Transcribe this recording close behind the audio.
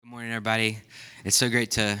Morning, everybody. It's so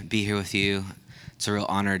great to be here with you. It's a real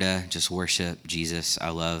honor to just worship Jesus. I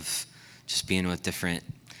love just being with different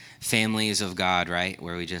families of God, right?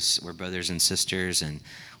 We're brothers and sisters, and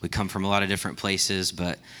we come from a lot of different places,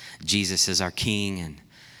 but Jesus is our King, and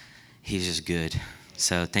He's just good.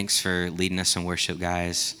 So thanks for leading us in worship,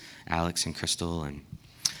 guys, Alex and Crystal, and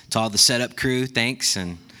to all the setup crew, thanks.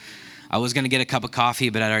 And I was going to get a cup of coffee,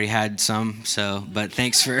 but I'd already had some. But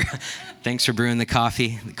thanks for brewing the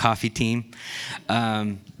coffee team.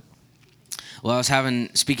 I was having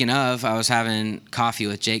coffee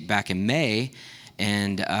with Jake back in May,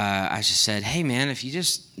 and I just said, hey, man, if you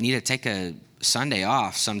just need to take a Sunday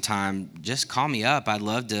off sometime, just call me up. I'd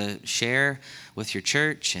love to share with your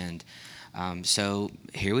church. And so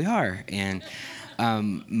here we are. And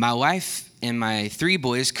my wife and my 3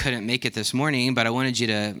 boys couldn't make it this morning, but I wanted you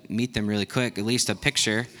to meet them really quick, at least a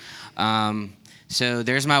picture. So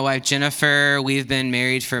there's my wife, Jennifer. We've been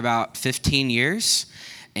married for about 15 years.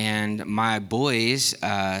 And my boys,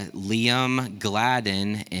 Liam,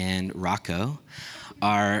 Gladden, and Rocco,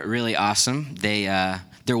 are really awesome. They're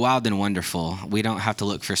wild and wonderful. We don't have to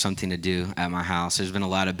look for something to do at my house. There's been a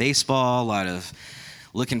lot of baseball, a lot of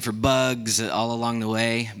looking for bugs all along the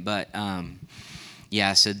way. But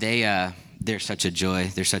so they're such a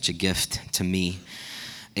joy. They're such a gift to me.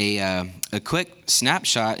 A quick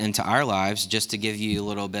snapshot into our lives, just to give you a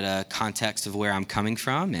little bit of context of where I'm coming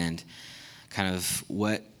from and kind of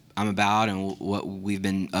what I'm about and what we've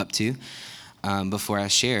been up to before I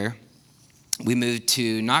share. We moved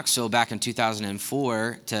to Knoxville back in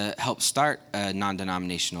 2004 to help start a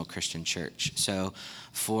non-denominational Christian church. So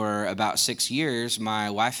for about 6 years,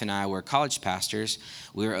 my wife and I were college pastors.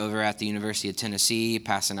 We were over at the University of Tennessee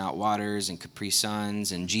passing out waters and Capri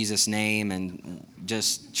Suns and Jesus' name and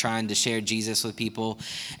just trying to share Jesus with people.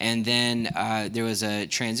 And then there was a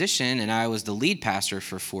transition, and I was the lead pastor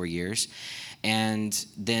for 4 years. And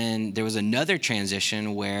then there was another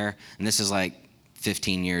transition where, and this is like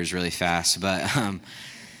 15 years really fast,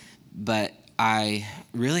 but I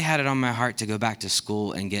really had it on my heart to go back to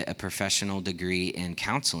school and get a professional degree in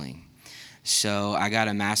counseling. So I got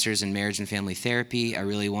a master's in marriage and family therapy. I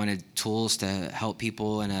really wanted tools to help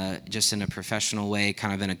people in a professional way,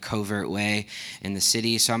 kind of in a covert way in the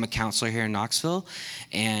city. So I'm a counselor here in Knoxville,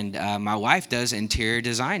 and my wife does interior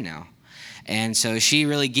design now. And so she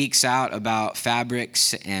really geeks out about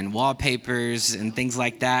fabrics and wallpapers and things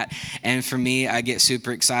like that. And for me, I get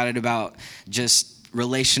super excited about just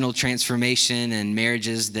relational transformation and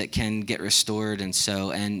marriages that can get restored.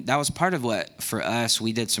 And that was part of what, for us,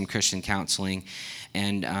 we did some Christian counseling,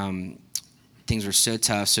 and things were so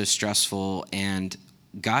tough, so stressful. And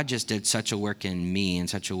God just did such a work in me and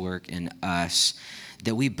such a work in us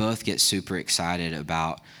that we both get super excited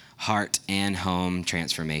about heart and home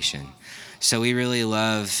transformation. So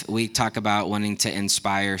we talk about wanting to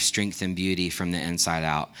inspire strength and beauty from the inside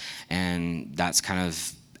out. And that's kind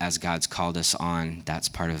of, as God's called us on, that's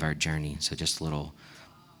part of our journey. So just a little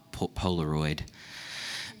Polaroid.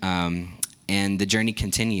 And the journey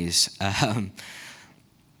continues. I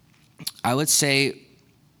would say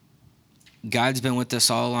God's been with us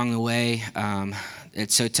all along the way.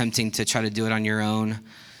 It's so tempting to try to do it on your own,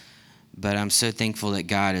 but I'm so thankful that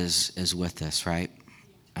God is with us, right?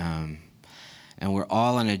 And we're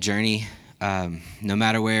all on a journey, no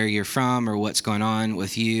matter where you're from or what's going on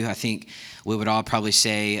with you. I think we would all probably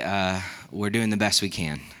say we're doing the best we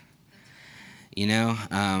can. You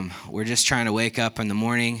know, we're just trying to wake up in the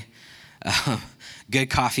morning. Good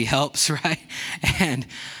coffee helps, right? And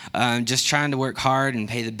just trying to work hard and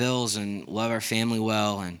pay the bills and love our family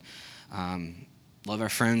well and love our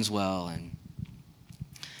friends well, and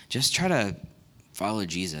just try to follow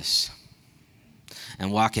Jesus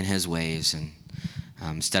and walk in His ways and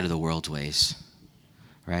instead of the world's ways,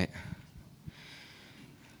 right?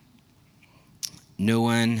 No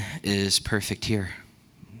one is perfect here.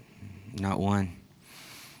 Not one.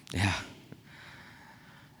 Yeah.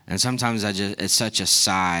 And sometimes it's such a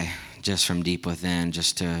sigh just from deep within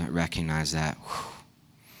just to recognize that.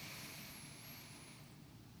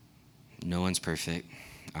 No one's perfect.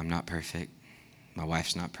 I'm not perfect. My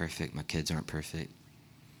wife's not perfect. My kids aren't perfect.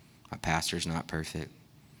 My pastor's not perfect.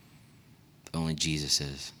 Only Jesus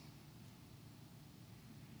is.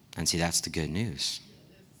 And see, that's the good news,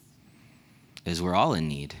 is we're all in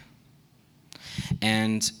need.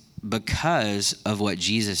 And because of what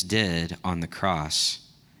Jesus did on the cross,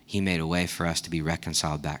 He made a way for us to be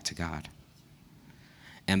reconciled back to God.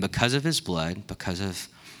 And because of His blood, because of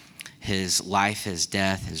His life, His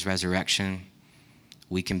death, His resurrection,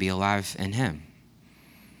 we can be alive in Him.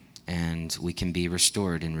 And we can be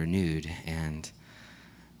restored and renewed, and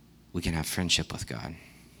we can have friendship with God.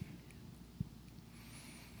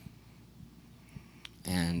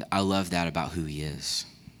 And I love that about who he is,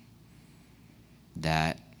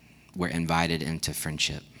 that we're invited into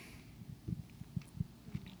friendship.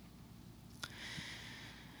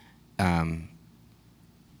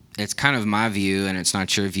 It's kind of my view, and it's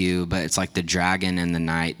not your view, but it's like the dragon in the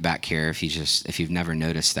night back here. If you've never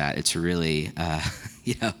noticed that, it's really,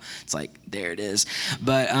 it's like, there it is.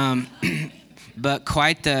 But but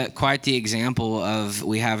quite the example of,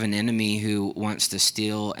 we have an enemy who wants to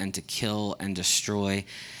steal and to kill and destroy,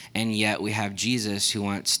 and yet we have Jesus who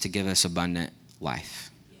wants to give us abundant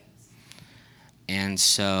life. Yes. And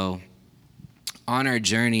so on our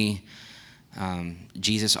journey,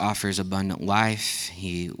 Jesus offers abundant life.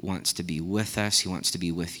 He wants to be with us. He wants to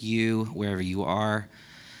be with you wherever you are.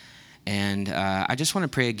 And I just want to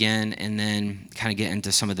pray again and then kind of get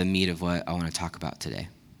into some of the meat of what I want to talk about today.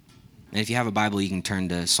 And if you have a Bible, you can turn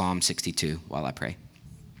to Psalm 62 while I pray.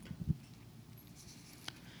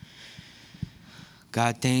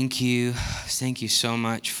 God, thank you. Thank you so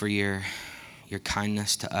much for your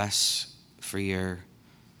kindness to us, for your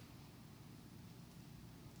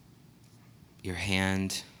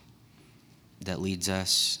hand that leads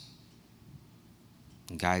us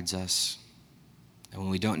and guides us. And when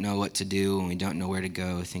we don't know what to do, when we don't know where to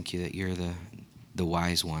go, thank you that you're the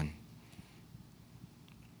wise one.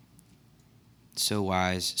 So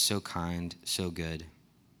wise, so kind, so good.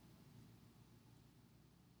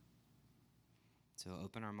 So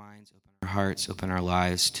open our minds, open our hearts, open our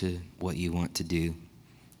lives to what you want to do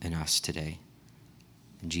in us today.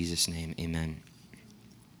 In Jesus' name, amen.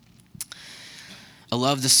 I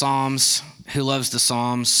love the Psalms. Who loves the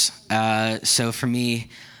Psalms? So for me,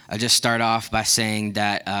 I just start off by saying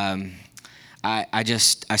that I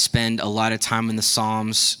spend a lot of time in the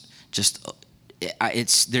Psalms.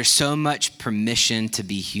 There's so much permission to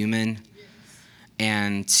be human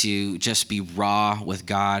and to just be raw with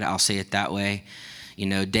God. I'll say it that way. You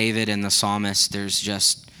know, David and the psalmist, there's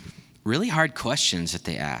just really hard questions that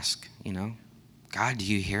they ask. You know, God, do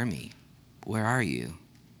you hear me? Where are you?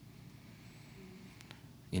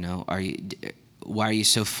 You know, why are you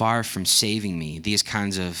so far from saving me? These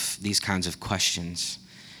kinds of questions.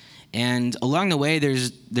 And along the way,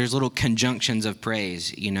 there's little conjunctions of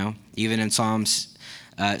praise, you know, even in Psalm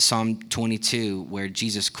 22, where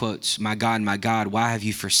Jesus quotes, my God, why have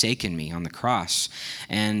you forsaken me?" on the cross.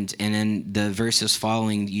 And in the verses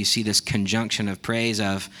following, you see this conjunction of praise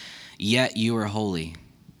of, "Yet you are holy."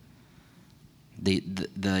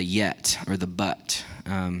 The yet, or the but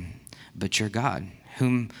you're God.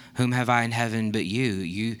 Whom have I in heaven but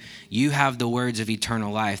you? You have the words of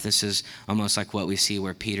eternal life. This is almost like what we see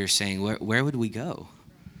where Peter's saying, where would we go?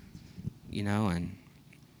 You know, and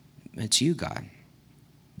it's you, God.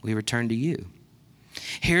 We return to you.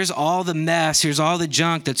 Here's all the mess. Here's all the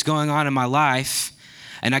junk that's going on in my life,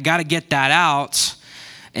 and I got to get that out.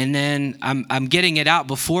 And then I'm getting it out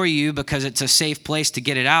before you because it's a safe place to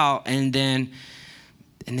get it out. And then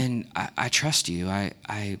I trust you.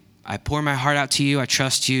 I pour my heart out to you. I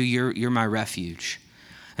trust you. You're my refuge.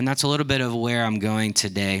 And that's a little bit of where I'm going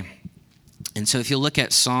today. And so if you look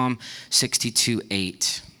at Psalm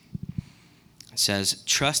 62:8, it says,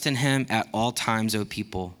 "Trust in him at all times, O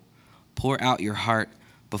people. Pour out your heart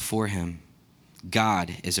before him.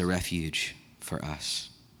 God is a refuge for us."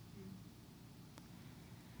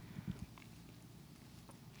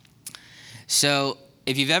 So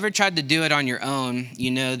if you've ever tried to do it on your own,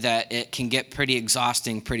 you know that it can get pretty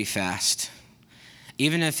exhausting pretty fast,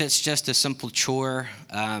 even if it's just a simple chore.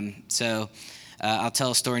 I'll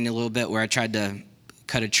tell a story in a little bit where I tried to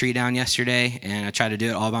cut a tree down yesterday, and I tried to do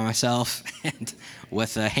it all by myself and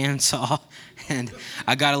with a handsaw, and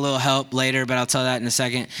I got a little help later, but I'll tell that in a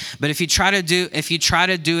second. But if you try to do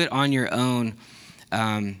it on your own,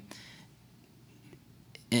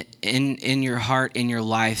 in your heart, in your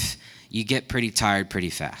life, you get pretty tired pretty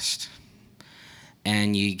fast,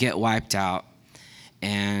 and you get wiped out,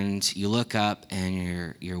 and you look up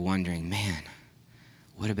and you're wondering, man,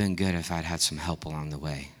 would have been good if I'd had some help along the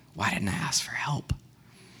way. Why didn't I ask for help?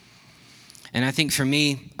 And I think for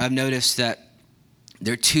me, I've noticed that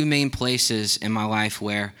there are two main places in my life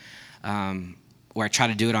where I try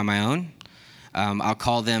to do it on my own. I'll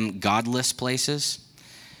call them godless places.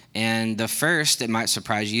 And the first, it might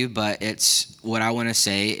surprise you, but it's what I want to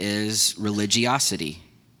say is religiosity.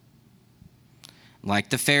 Like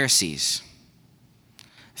the Pharisees.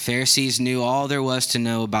 Pharisees knew all there was to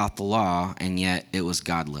know about the law, and yet it was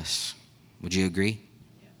godless. Would you agree?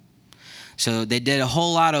 Yeah. So they did a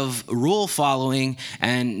whole lot of rule following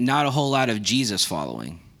and not a whole lot of Jesus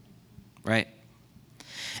following, right?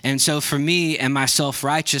 And so for me and my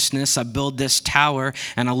self-righteousness, I build this tower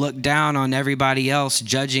and I look down on everybody else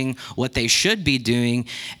judging what they should be doing.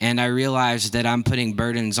 And I realize that I'm putting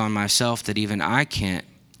burdens on myself that even I can't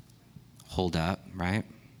hold up, right?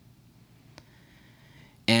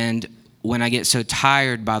 And when I get so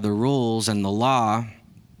tired by the rules and the law,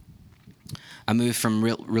 I move from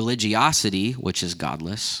religiosity, which is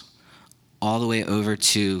godless, all the way over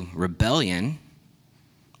to rebellion,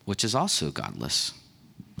 which is also godless.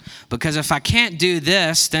 Because if I can't do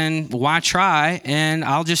this, then why try? And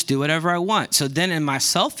I'll just do whatever I want. So then in my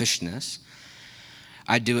selfishness,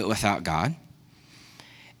 I do it without God.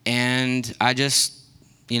 And I just,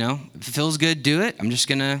 if it feels good, do it.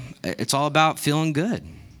 It's all about feeling good.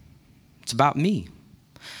 It's about me.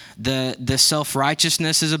 The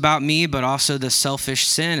self-righteousness is about me, but also the selfish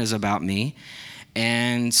sin is about me.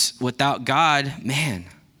 And without God, man,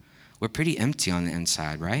 we're pretty empty on the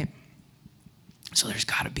inside, right? So there's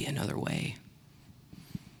got to be another way.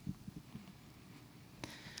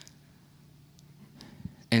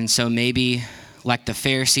 And so maybe like the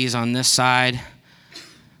Pharisees on this side,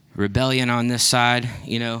 rebellion on this side,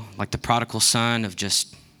 like the prodigal son of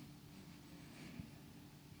just,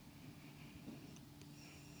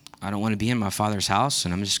 I don't want to be in my father's house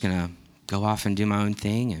and I'm just going to go off and do my own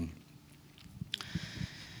thing. And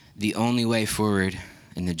the only way forward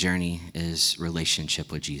in the journey is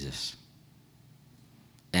relationship with Jesus.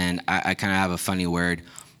 And I kind of have a funny word,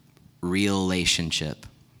 relationship.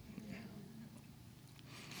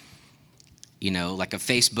 Like a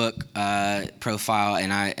Facebook profile,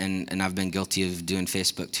 and I've been guilty of doing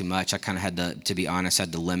Facebook too much. I kind of had to be honest,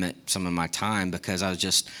 had to limit some of my time because I was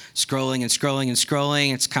just scrolling and scrolling and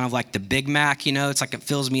scrolling. It's kind of like the Big Mac, it's like it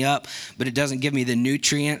fills me up, but it doesn't give me the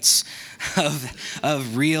nutrients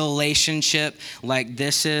of real relationship like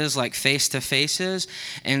this is, like face-to-face is.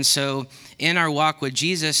 And so in our walk with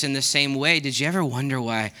Jesus in the same way, did you ever wonder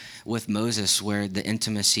why with Moses, where the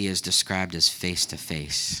intimacy is described as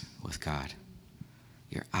face-to-face with God?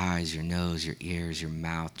 Your eyes, your nose, your ears, your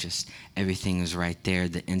mouth, just everything is right there,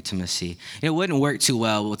 the intimacy. It wouldn't work too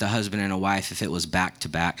well with a husband and a wife if it was back to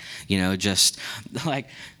back, just like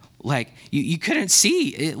you couldn't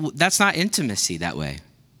see. That's not intimacy that way.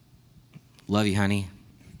 Love you, honey.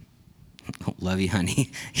 Love you,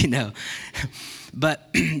 honey.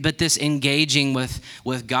 But this engaging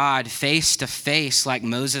with God face to face, like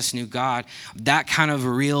Moses knew God, that kind of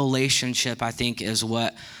real relationship, I think, is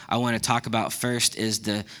what I want to talk about first, is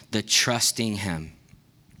the trusting him.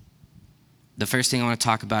 The first thing I want to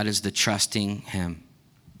talk about is the trusting him.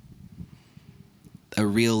 A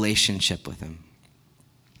real relationship with him.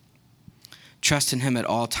 Trust in him at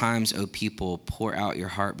all times, O people. Pour out your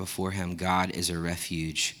heart before him. God is a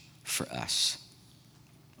refuge for us.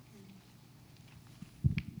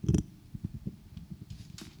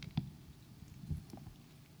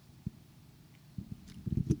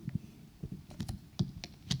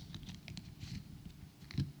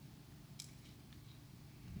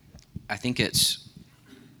 I think it's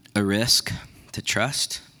a risk to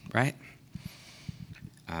trust, right?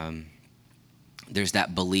 There's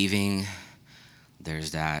that believing,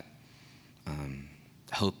 there's that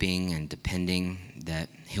hoping and depending that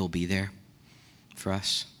he'll be there for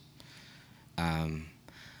us.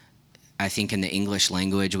 I think in the English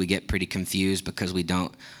language we get pretty confused because we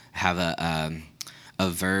don't have a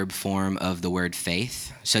verb form of the word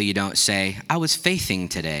faith. So you don't say, I was faithing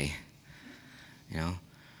today,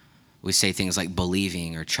 We say things like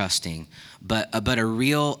believing or trusting, but a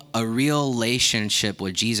real relationship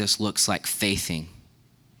with Jesus looks like faithing.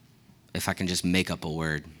 If I can just make up a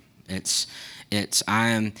word,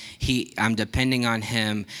 I'm depending on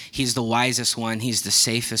him. He's the wisest one. He's the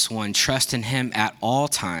safest one. Trust in him at all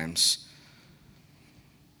times.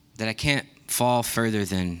 That I can't fall further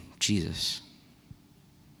than Jesus.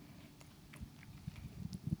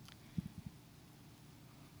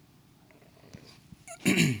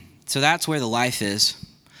 So that's where the life is.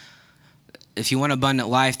 If you want abundant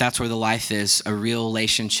life, that's where the life is, a real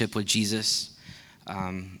relationship with Jesus.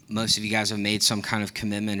 Most of you guys have made some kind of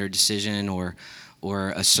commitment or decision or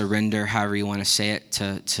a surrender, however you want to say it,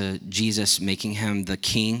 to Jesus, making him the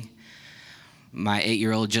king. My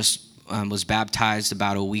 8-year-old just was baptized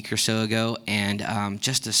about a week or so ago, and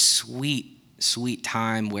just a sweet, sweet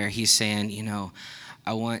time where he's saying,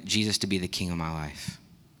 I want Jesus to be the king of my life.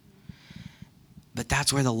 But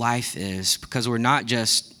that's where the life is, because we're not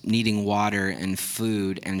just needing water and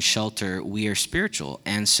food and shelter. We are spiritual.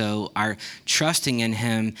 And so our trusting in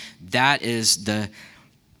him, that is the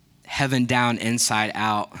heaven down, inside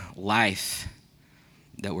out life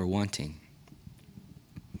that we're wanting.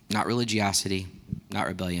 Not religiosity, not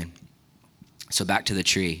rebellion. So back to the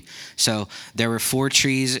tree. So there were 4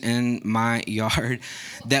 trees in my yard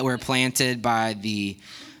that were planted by the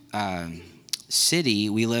city.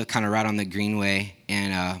 We live kind of right on the Greenway,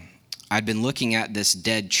 and I'd been looking at this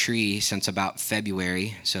dead tree since about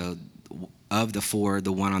February. So of the 4,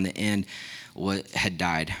 the one on the end had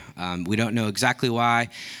died. We don't know exactly why,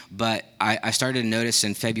 but I started to notice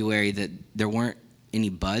in February that there weren't any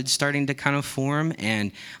buds starting to kind of form,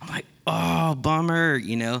 and I'm like, oh, bummer,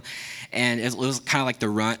 and it was kind of like the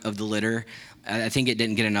runt of the litter. I think it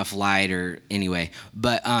didn't get enough light or anyway,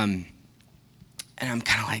 but and I'm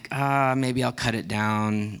kind of like, maybe I'll cut it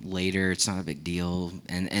down later. It's not a big deal.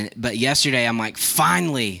 But yesterday I'm like,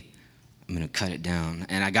 finally, I'm gonna cut it down.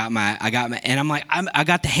 And I got my, and I'm like, I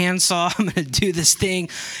got the handsaw. I'm gonna do this thing.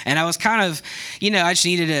 And I was kind of, I just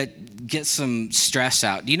needed to get some stress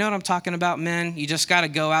out. Do you know what I'm talking about, men? You just got to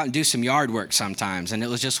go out and do some yard work sometimes. And it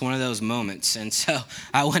was just one of those moments. And so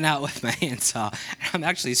I went out with my handsaw. I'm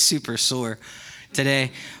actually super sore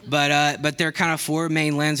today, but there are kind of 4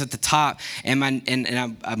 main limbs at the top, and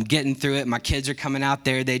I'm getting through it. My kids are coming out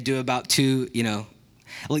there. They do about 2,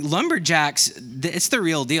 like lumberjacks. It's the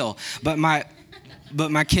real deal. But my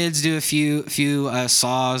kids do a few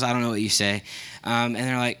saws. I don't know what you say, and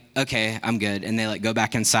they're like, okay, I'm good, and they like go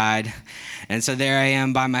back inside, and so there I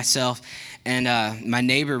am by myself, and my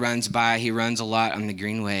neighbor runs by. He runs a lot on the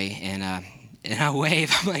Greenway, and I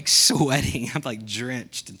wave. I'm like sweating. I'm like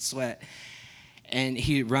drenched in sweat. And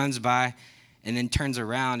he runs by and then turns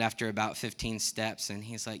around after about 15 steps, and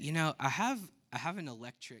he's like, I have an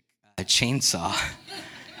electric chainsaw.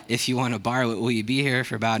 If you want to borrow it, will you be here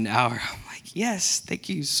for about an hour? I'm like, yes, thank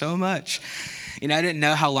you so much. I didn't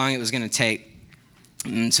know how long it was going to take,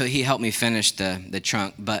 and so he helped me finish the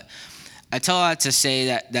trunk. But I tell that to say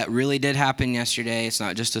that really did happen yesterday. It's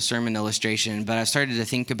not just a sermon illustration, but I started to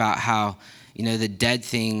think about how, the dead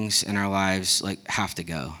things in our lives like have to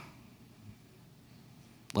go.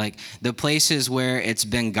 Like the places where it's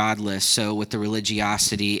been godless, so with the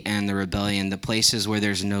religiosity and the rebellion, the places where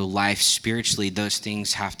there's no life spiritually, those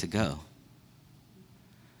things have to go.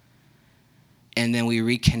 And then we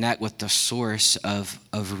reconnect with the source of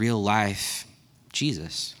real life,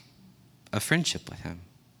 Jesus, a friendship with him,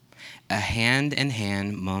 a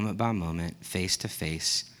hand-in-hand, moment-by-moment,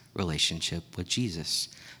 face-to-face relationship with Jesus,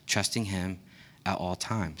 trusting him at all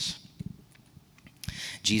times.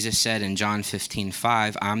 Jesus said in John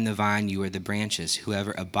 15:5, I'm the vine, you are the branches.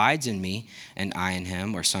 Whoever abides in me and I in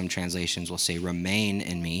him, or some translations will say remain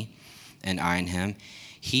in me and I in him,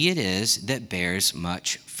 he it is that bears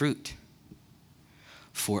much fruit.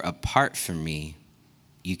 For apart from me,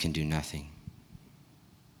 you can do nothing.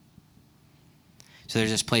 So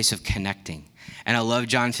there's this place of connecting. And I love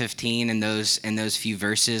John 15 and those few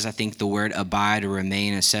verses. I think the word abide or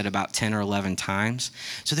remain is said about 10 or 11 times.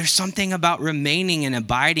 So there's something about remaining and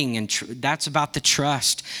abiding, and that's about the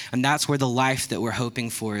trust. And that's where the life that we're hoping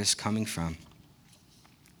for is coming from.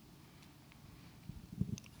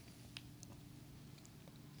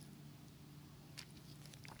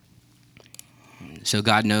 So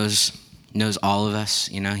God knows all of us.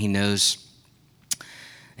 He knows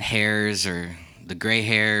hairs or the gray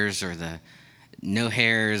hairs or the no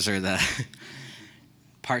hairs or the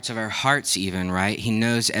parts of our hearts even, right? He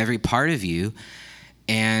knows every part of you.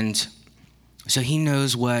 And so he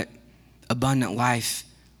knows what abundant life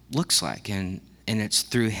looks like, and it's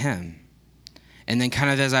through him. And then kind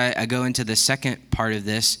of as I go into the second part of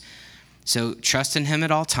this, so trust in him at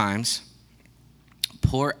all times.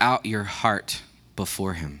 Pour out your heart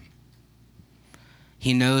before him.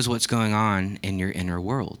 He knows what's going on in your inner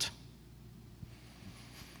world.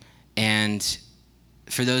 And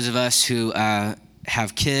for those of us who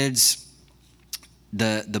have kids,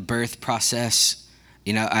 the birth process,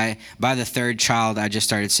 by the 3rd child, I just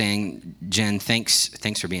started saying, Jen,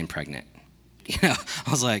 thanks for being pregnant. I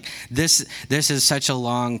was like, this is such a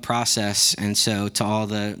long process. And so to all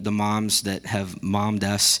the moms that have mommed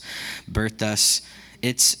us, birthed us,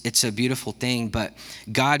 it's a beautiful thing. But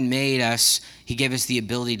God made us, he gave us the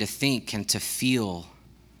ability to think and to feel,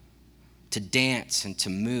 to dance and to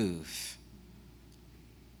move.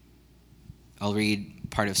 I'll read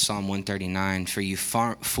part of Psalm 139. For you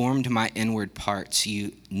formed my inward parts.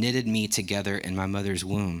 You knitted me together in my mother's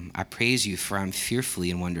womb. I praise you, for I'm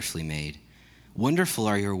fearfully and wonderfully made. Wonderful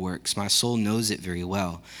are your works. My soul knows it very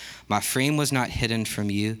well. My frame was not hidden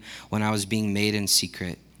from you when I was being made in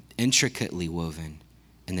secret, intricately woven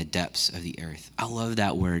in the depths of the earth. I love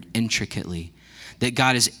that word, intricately. That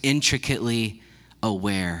God is intricately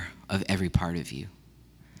aware of every part of you.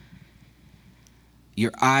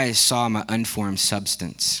 Your eyes saw my unformed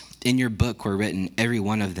substance. In your book were written, every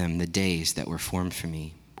one of them, the days that were formed for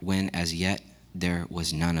me, when as yet there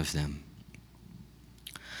was none of them.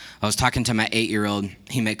 I was talking to my 8-year-old.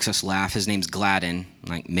 He makes us laugh. His name's Gladden,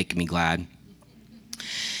 like make me glad.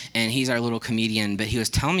 And he's our little comedian, but he was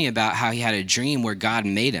telling me about how he had a dream where God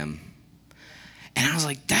made him. And I was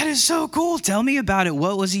like, that is so cool. Tell me about it.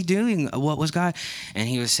 What was he doing? What was God? And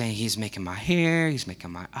he was saying, he's making my hair. He's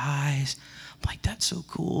making my eyes. I'm like, that's so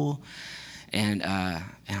cool. And I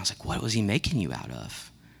was like, what was he making you out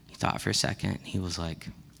of? He thought for a second. He was like,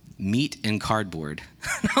 meat and cardboard.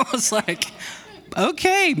 And I was like,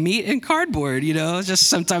 okay, meat and cardboard, just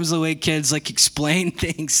sometimes the way kids like explain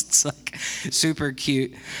things, it's like super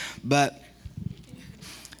cute. But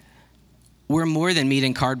we're more than meat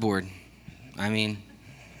and cardboard. I mean,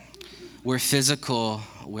 we're physical,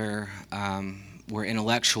 we're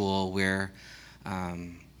intellectual, we're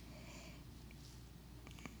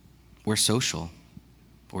social,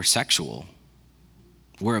 we're sexual,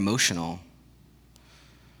 we're emotional.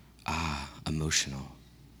 Emotional.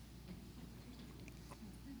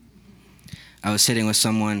 I was sitting with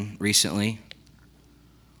someone recently,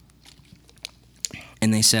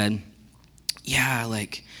 and they said, yeah,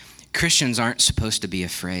 like, Christians aren't supposed to be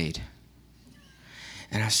afraid.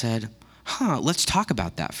 And I said, let's talk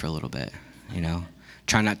about that for a little bit,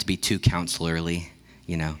 Try not to be too counselorly,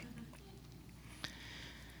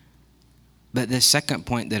 But the second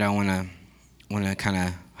point that I want to kind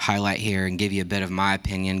of highlight here and give you a bit of my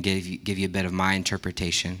opinion, give you a bit of my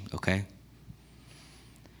interpretation, okay?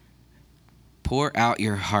 Pour out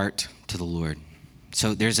your heart to the Lord.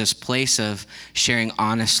 So there's this place of sharing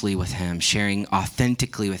honestly with him, sharing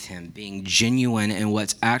authentically with him, being genuine in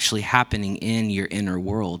what's actually happening in your inner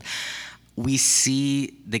world. We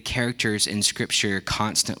see the characters in Scripture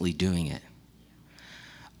constantly doing it.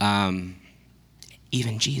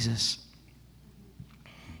 Even Jesus.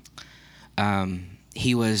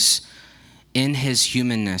 He was in his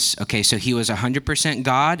humanness. Okay, so he was 100%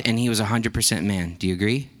 God and he was 100% man. Do you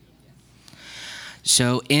agree?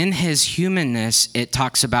 So in his humanness, it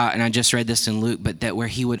talks about, and I just read this in Luke, but that where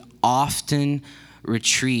he would often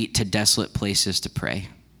retreat to desolate places to pray.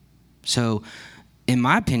 So in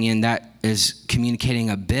my opinion, that is communicating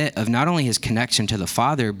a bit of not only his connection to the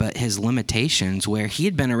Father, but his limitations, where he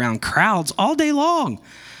had been around crowds all day long.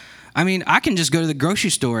 I mean, I can just go to the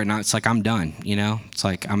grocery store and it's like I'm done, It's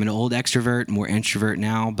like I'm an old extrovert, more introvert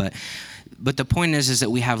now, but the point is that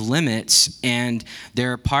we have limits, and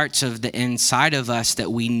there are parts of the inside of us that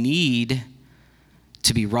we need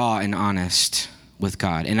to be raw and honest with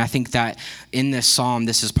God. And I think that in this psalm,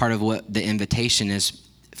 this is part of what the invitation is,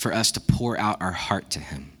 for us to pour out our heart to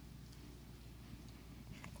him.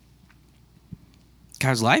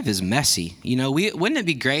 God's life is messy. Wouldn't it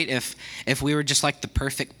be great if we were just like the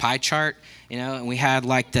perfect pie chart, and we had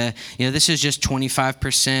like this is just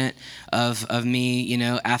 25% of me,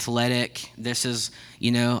 athletic. This is,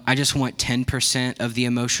 I just want 10% of the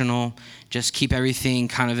emotional. Just keep everything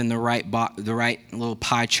kind of in the right little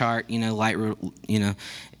pie chart,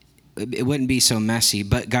 it wouldn't be so messy.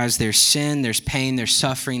 But guys, there's sin, there's pain, there's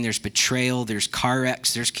suffering, there's betrayal, there's car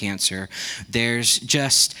wrecks, there's cancer, there's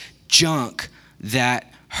just junk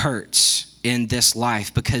that hurts in this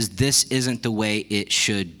life, because this isn't the way it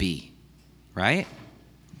should be, right?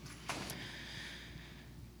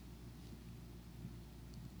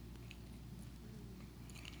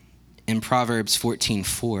 In Proverbs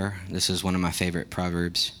 14:4, this is one of my favorite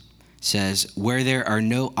proverbs, says, where there are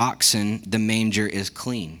no oxen, the manger is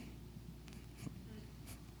clean,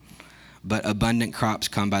 but abundant crops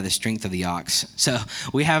come by the strength of the ox. So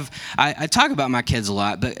we have, I talk about my kids a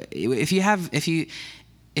lot, but if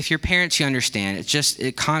you're parents, you understand.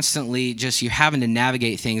 It constantly just, you're having to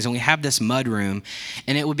navigate things. And we have this mud room,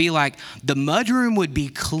 and it would be like, the mud room would be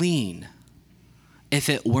clean if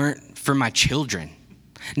it weren't for my children.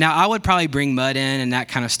 Now, I would probably bring mud in and that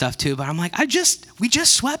kind of stuff too, but I'm like, we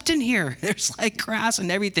just swept in here. There's like grass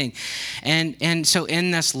and everything. And so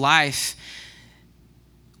in this life,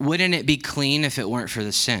 wouldn't it be clean if it weren't for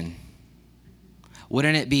the sin?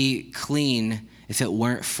 Wouldn't it be clean if it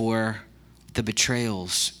weren't for the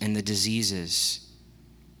betrayals and the diseases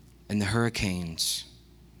and the hurricanes?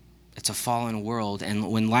 It's a fallen world.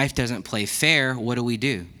 And when life doesn't play fair, what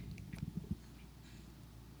do?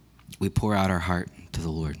 We pour out our heart to the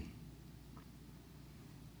Lord.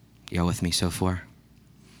 Y'all with me so far?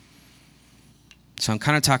 So I'm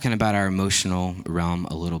kind of talking about our emotional realm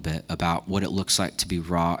a little bit, about what it looks like to be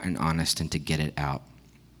raw and honest and to get it out.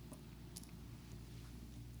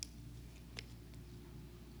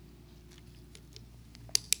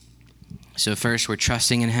 So first, we're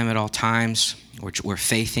trusting in him at all times. We're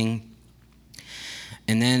faithing.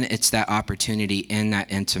 And then it's that opportunity in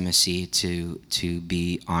that intimacy to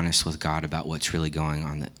be honest with God about what's really going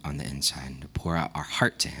on the inside, to pour out our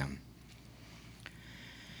heart to him.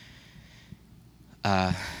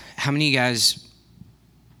 How many of you guys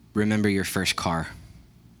remember your first car?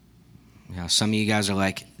 You know, some of you guys are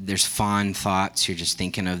like, there's fond thoughts. You're just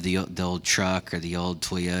thinking of the old truck or the old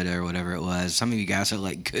Toyota or whatever it was. Some of you guys are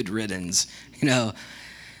like, good riddance. You know,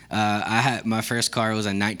 I had my first car was a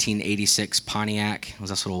 1986 Pontiac. It was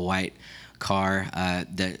this little white car,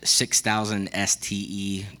 the 6000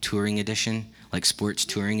 STE Touring Edition, like sports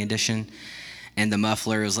touring edition. And the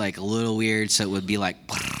muffler was like a little weird, so it would be like,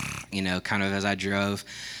 you know, kind of as I drove.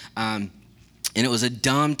 And it was a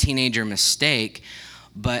dumb teenager mistake.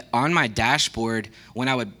 But on my dashboard, when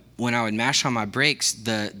I would mash on my brakes,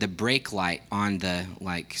 the brake light on the,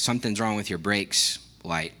 like, something's wrong with your brakes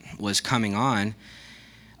light was coming on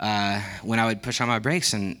when I would push on my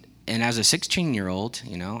brakes. And as a 16-year-old,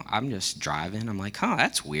 you know, I'm just driving. I'm like,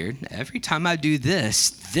 that's weird. Every time I do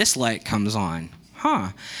this light comes on.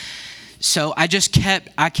 So I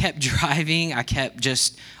kept driving. I kept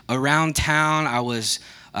just around town. I was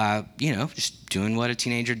just doing what a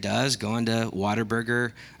teenager does, going to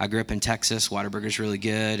Whataburger. I grew up in Texas. Whataburger's really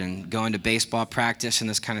good, and going to baseball practice and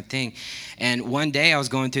this kind of thing. And one day I was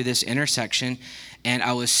going through this intersection, and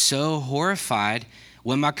I was so horrified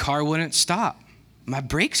when my car wouldn't stop. My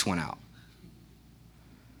brakes went out.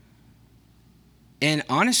 And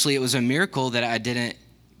honestly, it was a miracle that I didn't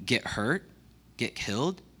get hurt, get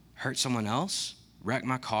killed, hurt someone else, wreck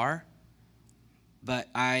my car. But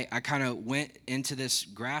I kind of went into this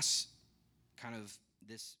grass, kind of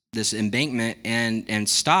this embankment and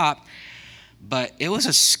stopped. But it was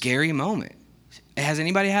a scary moment. Has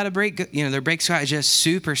anybody had a brake? You know, their brakes got just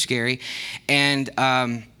super scary. And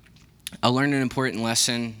I learned an important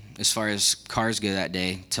lesson as far as cars go that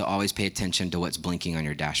day, to always pay attention to what's blinking on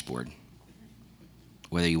your dashboard,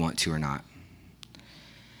 whether you want to or not.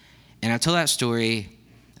 And I tell that story,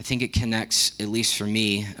 I think it connects, at least for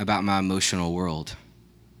me, about my emotional world.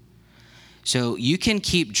 So you can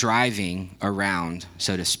keep driving around,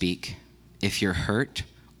 so to speak, if you're hurt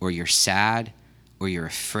or you're sad or you're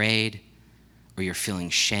afraid or you're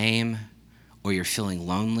feeling shame or you're feeling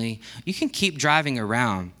lonely. You can keep driving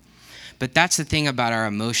around. But that's the thing about our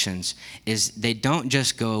emotions, is they don't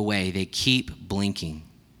just go away. They keep blinking.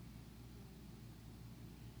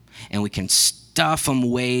 And we can stuff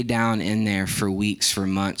them way down in there for weeks, for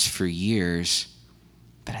months, for years.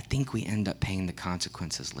 But I think we end up paying the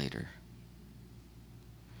consequences later.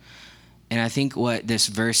 And I think what this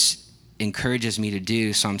verse encourages me to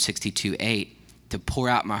do, Psalm 62:8, to pour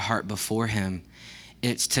out my heart before him,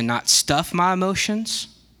 it's to not stuff my emotions,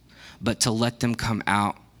 but to let them come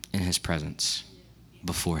out in his presence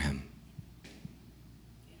before him.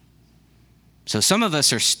 So some of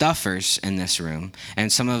us are stuffers in this room,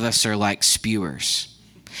 and some of us are like spewers.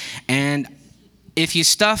 And if you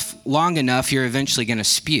stuff long enough, you're eventually going to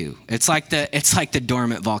spew. It's like the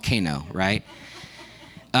dormant volcano, right?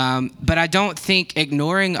 But I don't think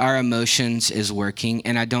ignoring our emotions is working,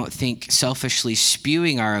 and I don't think selfishly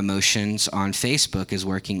spewing our emotions on Facebook is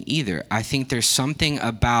working either. I think there's something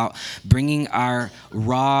about bringing our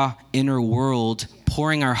raw inner world,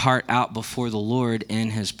 pouring our heart out before the Lord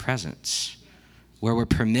in his presence, where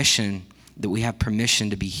we have permission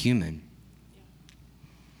to be human.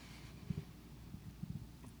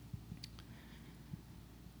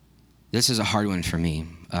 This is a hard one for me.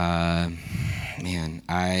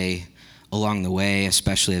 Along the way,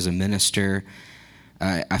 especially as a minister,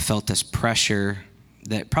 I felt this pressure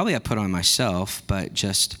that probably I put on myself, but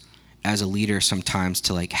just as a leader sometimes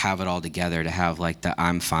to like have it all together, to have like the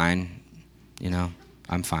I'm fine,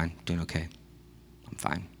 I'm fine, doing okay, I'm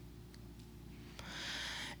fine.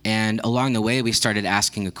 And along the way, we started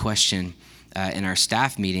asking a question in our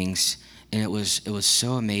staff meetings, and it was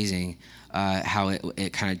so amazing how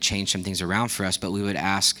it kind of changed some things around for us. But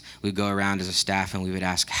we'd go around as a staff, and we would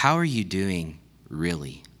ask, how are you doing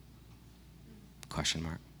really? ?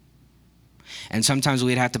 And sometimes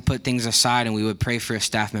we'd have to put things aside, and we would pray for a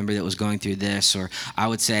staff member that was going through this. Or I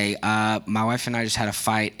would say, my wife and I just had a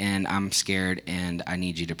fight, and I'm scared, and I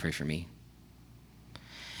need you to pray for me.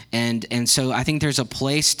 And so I think there's a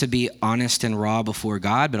place to be honest and raw before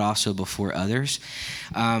God, but also before others.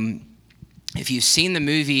 If you've seen the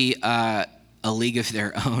movie A League of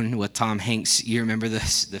Their Own with Tom Hanks, you remember the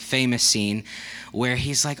famous scene where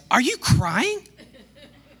he's like, "Are you crying?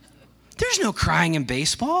 There's no crying in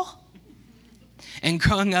baseball." And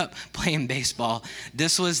growing up playing baseball,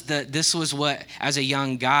 this was what, as a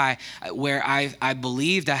young guy, where I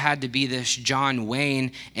believed I had to be this John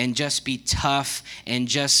Wayne and just be tough and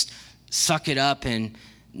just suck it up and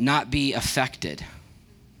not be affected.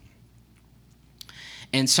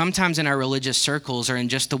 And sometimes in our religious circles, or in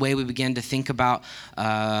just the way we begin to think about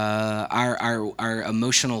our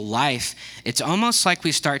emotional life, it's almost like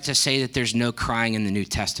we start to say that there's no crying in the New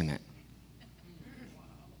Testament.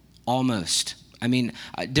 Almost. I mean,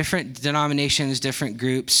 different denominations, different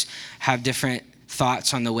groups have different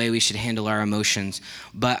thoughts on the way we should handle our emotions.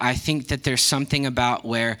 But I think that there's something about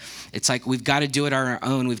where it's like we've got to do it on our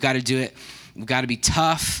own. We've got to do it. We've got to be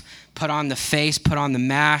tough, put on the face, put on the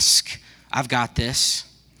mask. I've got this.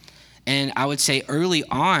 And I would say early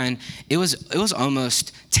on, it was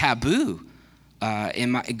almost taboo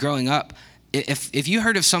in my growing up. If you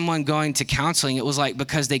heard of someone going to counseling, it was like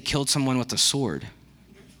because they killed someone with a sword,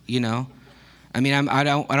 you know? I mean, I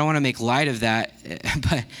don't want to make light of that,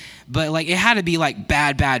 but like it had to be like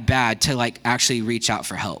bad to like actually reach out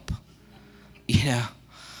for help, you know?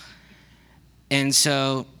 And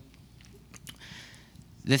so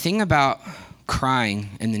the thing about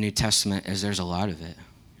crying in the New Testament is there's a lot of it.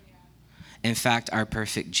 In fact, our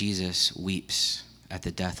perfect Jesus weeps at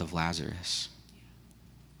the death of Lazarus.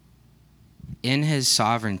 In his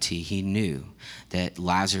sovereignty, he knew that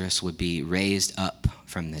Lazarus would be raised up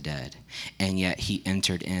from the dead, and yet he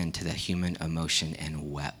entered into the human emotion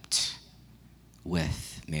and wept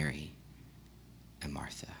with Mary and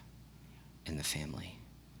Martha and the family.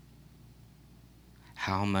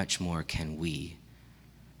 How much more can we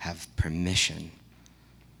have permission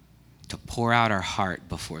to pour out our heart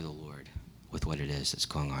before the Lord with what it is that's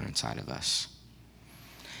going on inside of us?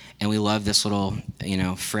 And we love this little,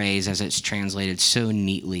 phrase as it's translated so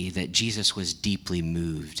neatly, that Jesus was deeply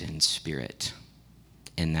moved in spirit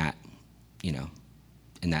in that,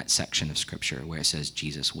 in that section of scripture where it says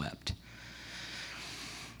Jesus wept.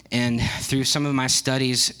 And through some of my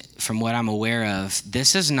studies, from what I'm aware of,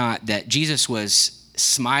 this is not that Jesus was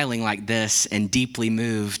smiling like this and deeply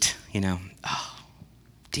moved,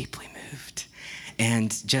 deeply moved.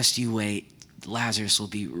 And just you wait, Lazarus will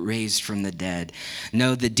be raised from the dead.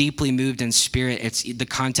 No, the deeply moved in spirit, the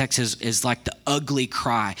context is like the ugly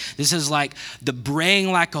cry. This is like the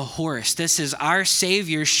braying like a horse. This is our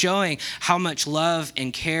Savior showing how much love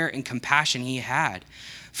and care and compassion he had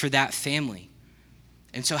for that family.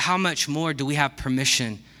 And so how much more do we have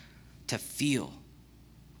permission to feel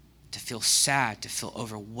sad, to feel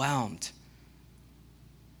overwhelmed?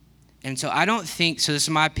 And so this is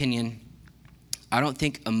my opinion, I don't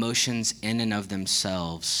think emotions in and of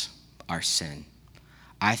themselves are sin.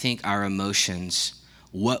 I think our emotions,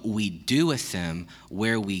 what we do with them,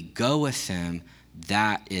 where we go with them,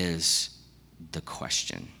 that is the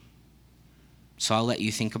question. So I'll let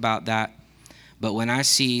you think about that. But when I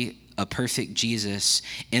see a perfect Jesus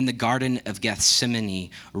in the Garden of Gethsemane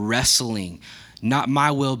wrestling, not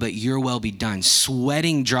my will, but your will be done,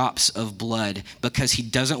 sweating drops of blood because he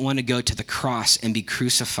doesn't want to go to the cross and be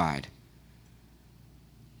crucified,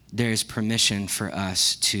 there is permission for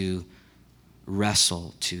us to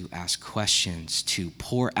wrestle, to ask questions, to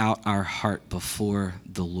pour out our heart before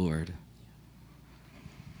the Lord.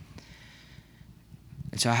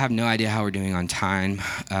 And so I have no idea how we're doing on time,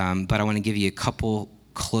 but I want to give you a couple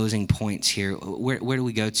closing points here. Where do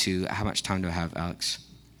we go to? How much time do I have, Alex?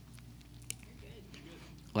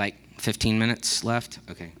 Like 15 minutes left?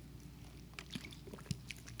 Okay.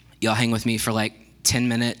 Y'all hang with me for like 10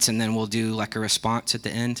 minutes and then we'll do like a response at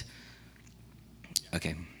the end?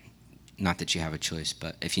 Okay. Not that you have a choice,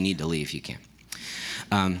 but if you need to leave, you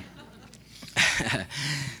can.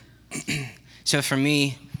 So for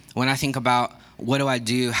me, when I think about what do I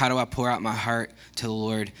do, how do I pour out my heart to the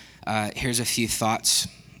Lord, here's a few thoughts.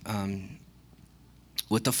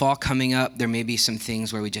 With the fall coming up, there may be some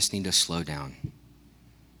things where we just need to slow down.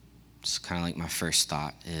 It's kind of like my first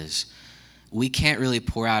thought is we can't really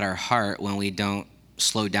pour out our heart when we don't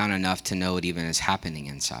slow down enough to know what even is happening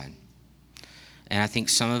inside. And I think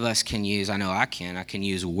some of us can use, I can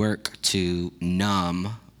use work to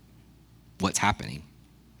numb what's happening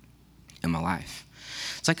in my life.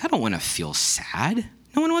 It's like, I don't want to feel sad.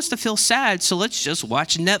 No one wants to feel sad, so let's just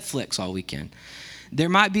watch Netflix all weekend. There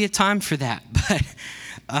might be a time for that, but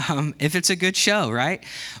if it's a good show, right?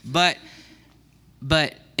 But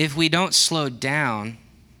if we don't slow down,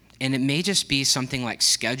 and it may just be something like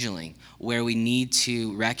scheduling, where we need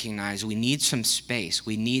to recognize we need some space,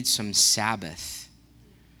 we need some Sabbath.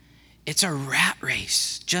 It's a rat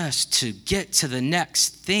race just to get to the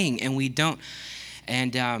next thing, and we don't.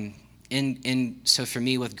 And so for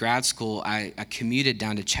me with grad school, I commuted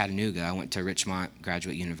down to Chattanooga. I went to Richmond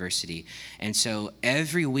Graduate University. And so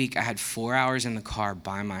every week I had 4 hours in the car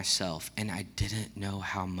by myself, and I didn't know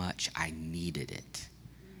how much I needed it.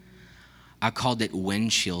 I called it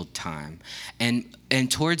windshield time. And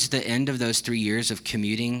towards the end of those 3 years of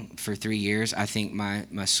commuting for 3 years, I think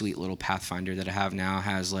my sweet little Pathfinder that I have now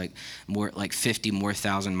has like 50 more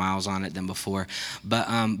thousand miles on it than before.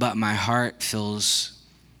 But my heart feels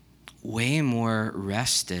way more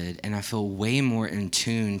rested, and I feel way more in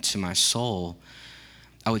tune to my soul.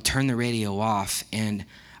 I would turn the radio off and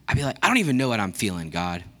I'd be like, I don't even know what I'm feeling,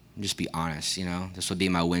 God. Just be honest, this would be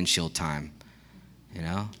my windshield time,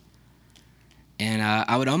 And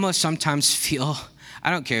I would almost sometimes feel,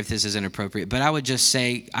 I don't care if this is inappropriate, but I would just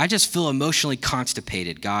say, I just feel emotionally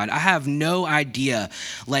constipated, God. I have no idea.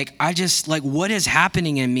 What is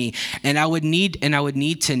happening in me? And I would need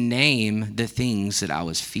to name the things that I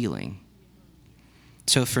was feeling.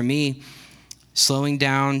 So for me, slowing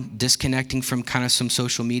down, disconnecting from kind of some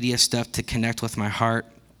social media stuff to connect with my heart,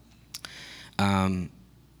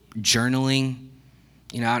 journaling.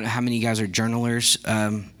 I don't know how many of you guys are journalers.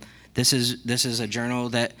 This is a journal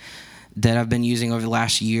that I've been using over the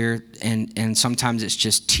last year, and sometimes it's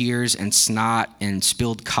just tears and snot and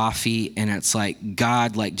spilled coffee, and it's like,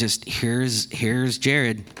 God, just here's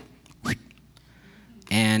Jared,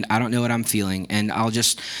 and I don't know what I'm feeling, and I'll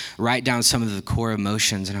just write down some of the core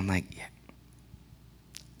emotions, and I'm like, yeah.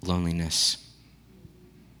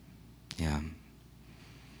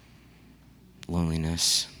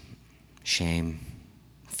 Loneliness, shame,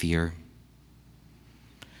 fear.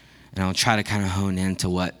 And I'll try to kind of hone into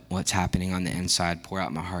what's happening on the inside, pour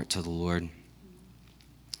out my heart to the Lord.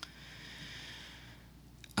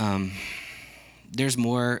 There's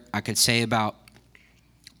more I could say about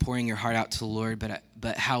pouring your heart out to the Lord,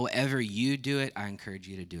 but however you do it, I encourage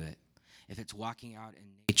you to do it. If it's walking out in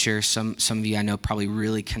nature, some of you I know probably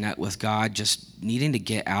really connect with God, just needing to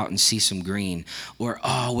get out and see some green. Or,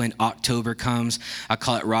 when October comes, I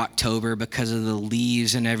call it Rocktober because of the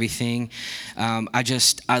leaves and everything.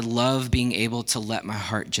 I love being able to let my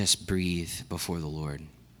heart just breathe before the Lord,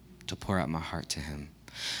 to pour out my heart to him.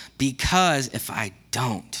 Because if I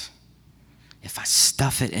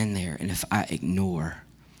stuff it in there, and if I ignore,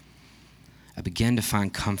 I begin to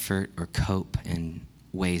find comfort or cope in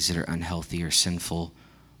ways that are unhealthy or sinful,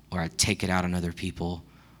 or I take it out on other people,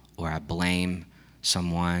 or I blame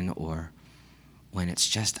someone, or when it's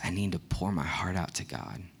just I need to pour my heart out to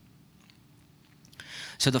God.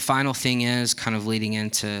 So the final thing is kind of leading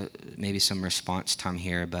into maybe some response time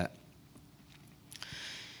here, but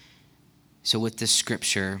so with this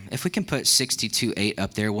scripture, if we can put 62:8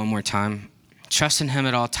 up there one more time. Trust in him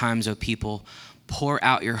at all times, O people. Pour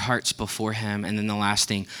out your hearts before him. And then the last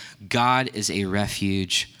thing, God is a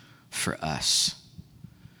refuge for us.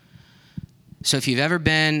 So if you've ever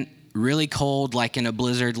been really cold, like in a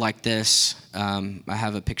blizzard like this, I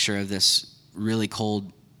have a picture of this really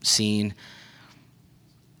cold scene.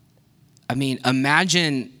 I mean,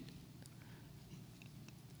 imagine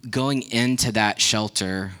going into that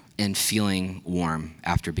shelter and feeling warm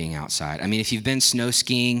after being outside. I mean, if you've been snow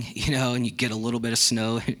skiing, and you get a little bit of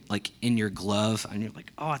snow like in your glove, and you're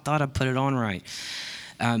like, I thought I put it on right.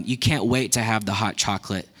 You can't wait to have the hot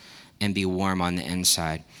chocolate and be warm on the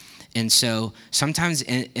inside. And so sometimes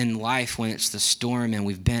in life, when it's the storm and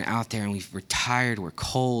we've been out there and we're tired, we're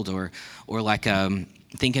cold, or like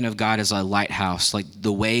thinking of God as a lighthouse, like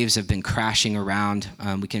the waves have been crashing around.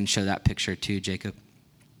 We can show that picture too, Jacob.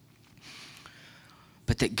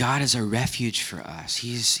 But that God is a refuge for us.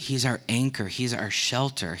 He's our anchor. He's our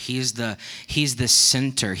shelter. He's the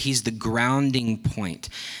center. He's the grounding point.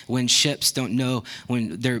 When ships don't know,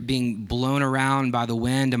 when they're being blown around by the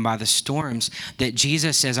wind and by the storms, that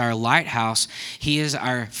Jesus is our lighthouse. He is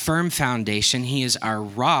our firm foundation. He is our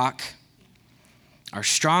rock, our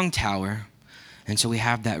strong tower. And so we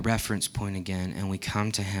have that reference point again, and we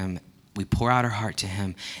come to him. We pour out our heart to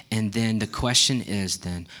him. And then the question is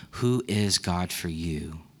then, who is God for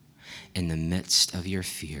you in the midst of your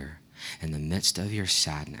fear, in the midst of your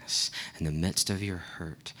sadness, in the midst of your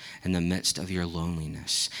hurt, in the midst of your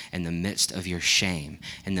loneliness, in the midst of your shame,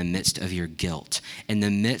 in the midst of your guilt, in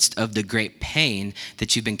the midst of the great pain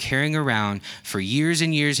that you've been carrying around for years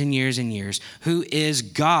and years and years and years? Who is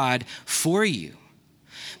God for you?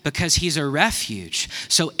 Because he's a refuge.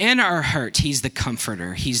 So in our hurt, he's the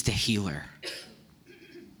comforter. He's the healer.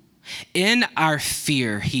 In our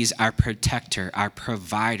fear, he's our protector, our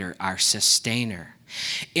provider, our sustainer.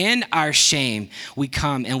 In our shame, we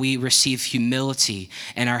come and we receive humility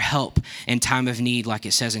and our help in time of need, like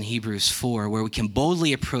it says in Hebrews 4, where we can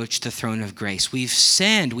boldly approach the throne of grace. We've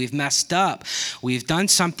sinned, we've messed up, we've done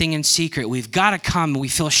something in secret. We've got to come, we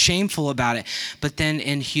feel shameful about it. But then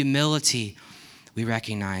in humility, we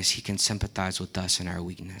recognize he can sympathize with us in our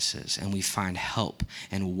weaknesses, and we find help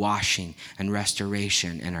and washing and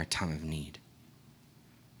restoration in our time of need.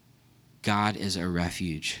 God is a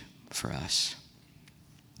refuge for us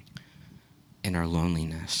in our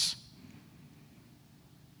loneliness.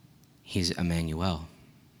 He's Emmanuel.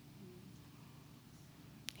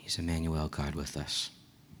 He's Emmanuel, God with us.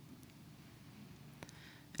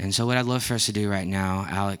 And so what I'd love for us to do right now,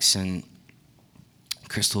 Alex and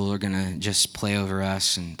Crystal are going to just play over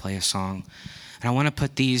us and play a song. And I want to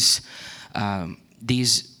put these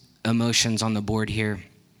emotions on the board here.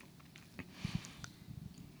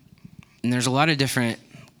 And there's a lot of different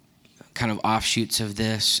kind of offshoots of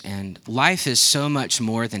this. And life is so much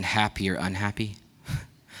more than happy or unhappy.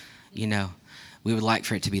 You know, we would like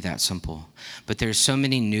for it to be that simple. But there's so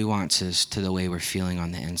many nuances to the way we're feeling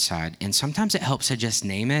on the inside. And sometimes it helps to just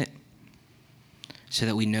name it so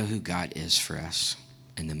that we know who God is for us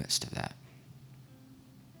in the midst of that.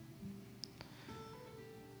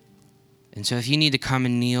 And so if you need to come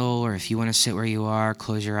and kneel, or if you want to sit where you are,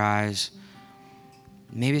 close your eyes.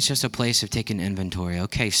 Maybe it's just a place of taking inventory.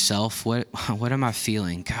 Okay, self, what am I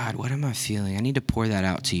feeling? God, what am I feeling? I need to pour that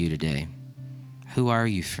out to you today. Who are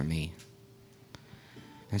you for me?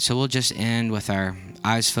 And so we'll just end with our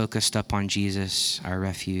eyes focused up on Jesus, our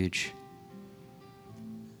refuge.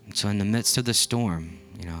 And so in the midst of the storm,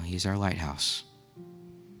 you know, he's our lighthouse.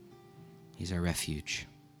 He's our refuge.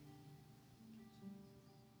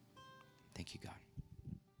 Thank you, God.